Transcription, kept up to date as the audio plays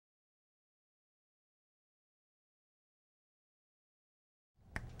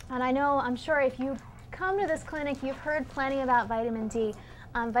And I know, I'm sure if you come to this clinic, you've heard plenty about vitamin D.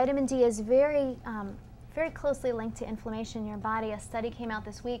 Vitamin D is very closely linked to inflammation in your body. A study came out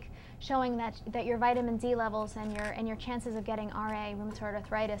this week showing that your vitamin D levels and your chances of getting RA, rheumatoid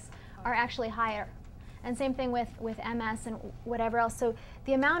arthritis, are actually higher. And same thing with MS and whatever else. So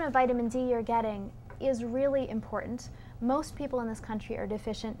the amount of vitamin D you're getting is really important. Most people in this country are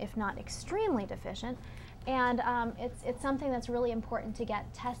deficient, if not extremely deficient. And it's something that's really important to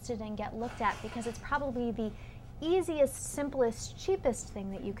get tested and get looked at, because it's probably the easiest, simplest, cheapest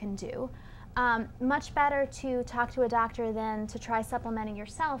thing that you can do. Much better to talk to a doctor than to try supplementing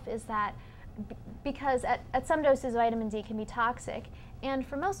yourself, is that because at some doses vitamin D can be toxic, and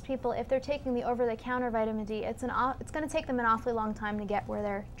for most people, if they're taking the over-the-counter vitamin D, it's going to take them an awfully long time to get where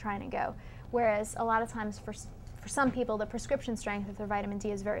they're trying to go. Whereas a lot of times for some people, the prescription strength, if their vitamin D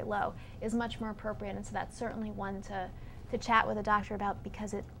is very low, is much more appropriate, and so that's certainly one to chat with a doctor about,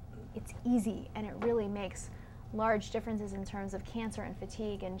 because it's easy and it really makes large differences in terms of cancer and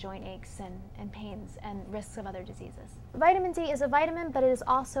fatigue and joint aches and pains and risks of other diseases. Vitamin D is a vitamin, but it is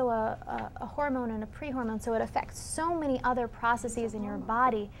also a hormone and a pre-hormone, so it affects so many other processes in your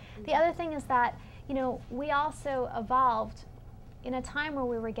body. The other thing is that, you know, we also evolved in a time where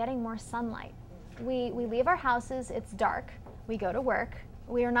we were getting more sunlight. We leave our houses, it's dark, we go to work,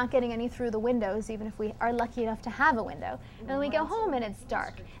 we are not getting any through the windows, even if we are lucky enough to have a window. And then we go home and it's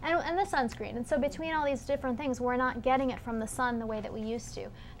dark. And the sunscreen. And so between all these different things, we're not getting it from the sun the way that we used to.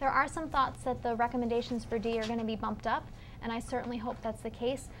 There are some thoughts that the recommendations for D are going to be bumped up, and I certainly hope that's the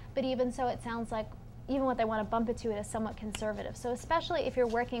case. But even so, it sounds like even what they want to bump it to, it is somewhat conservative. So especially if you're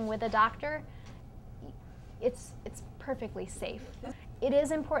working with a doctor, it's perfectly safe. It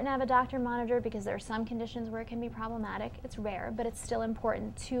is important to have a doctor monitor, because there are some conditions where it can be problematic. It's rare, but it's still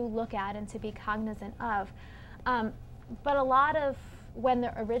important to look at and to be cognizant of. But a lot of, when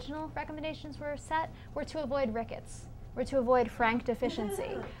the original recommendations were set, were to avoid rickets, were to avoid frank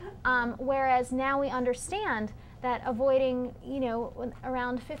deficiency. Whereas now we understand that avoiding, you know,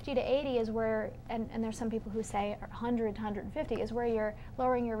 around 50 to 80 is where, and there's some people who say 100 to 150 is where you're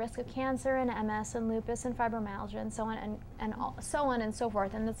lowering your risk of cancer and MS and lupus and fibromyalgia and so on and so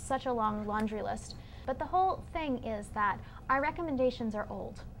forth. And it's such a long laundry list. But the whole thing is that our recommendations are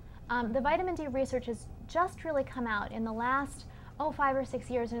old. The vitamin D research has just really come out in the last 5 or 6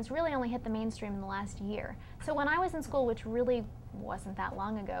 years, and it's really only hit the mainstream in the last year. So when I was in school, which really wasn't that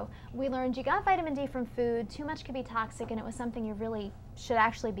long ago, we learned you got vitamin D from food, too much could be toxic, and it was something you really should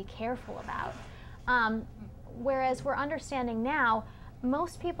actually be careful about. Whereas we're understanding now,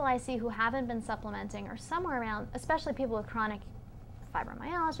 most people I see who haven't been supplementing are somewhere around, especially people with chronic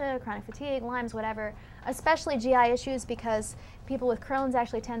fibromyalgia, chronic fatigue, Lyme's, whatever, especially GI issues, because people with Crohn's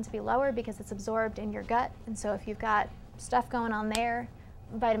actually tend to be lower because it's absorbed in your gut, and so if you've got stuff going on there,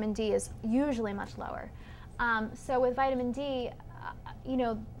 vitamin D is usually much lower. So with vitamin D, you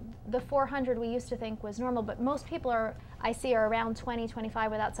know, the 400 we used to think was normal, but most people I see are around 20,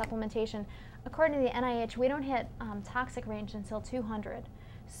 25 without supplementation. According to the NIH, we don't hit toxic range until 200.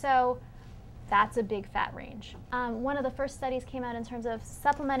 So that's a big fat range. One of the first studies came out in terms of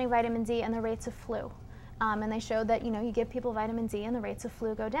supplementing vitamin D and the rates of flu. And they showed that, you know, you give people vitamin D and the rates of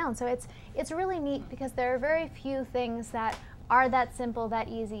flu go down. So it's really neat, because there are very few things that are that simple, that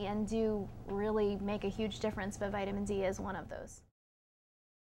easy, and do really make a huge difference, but vitamin D is one of those.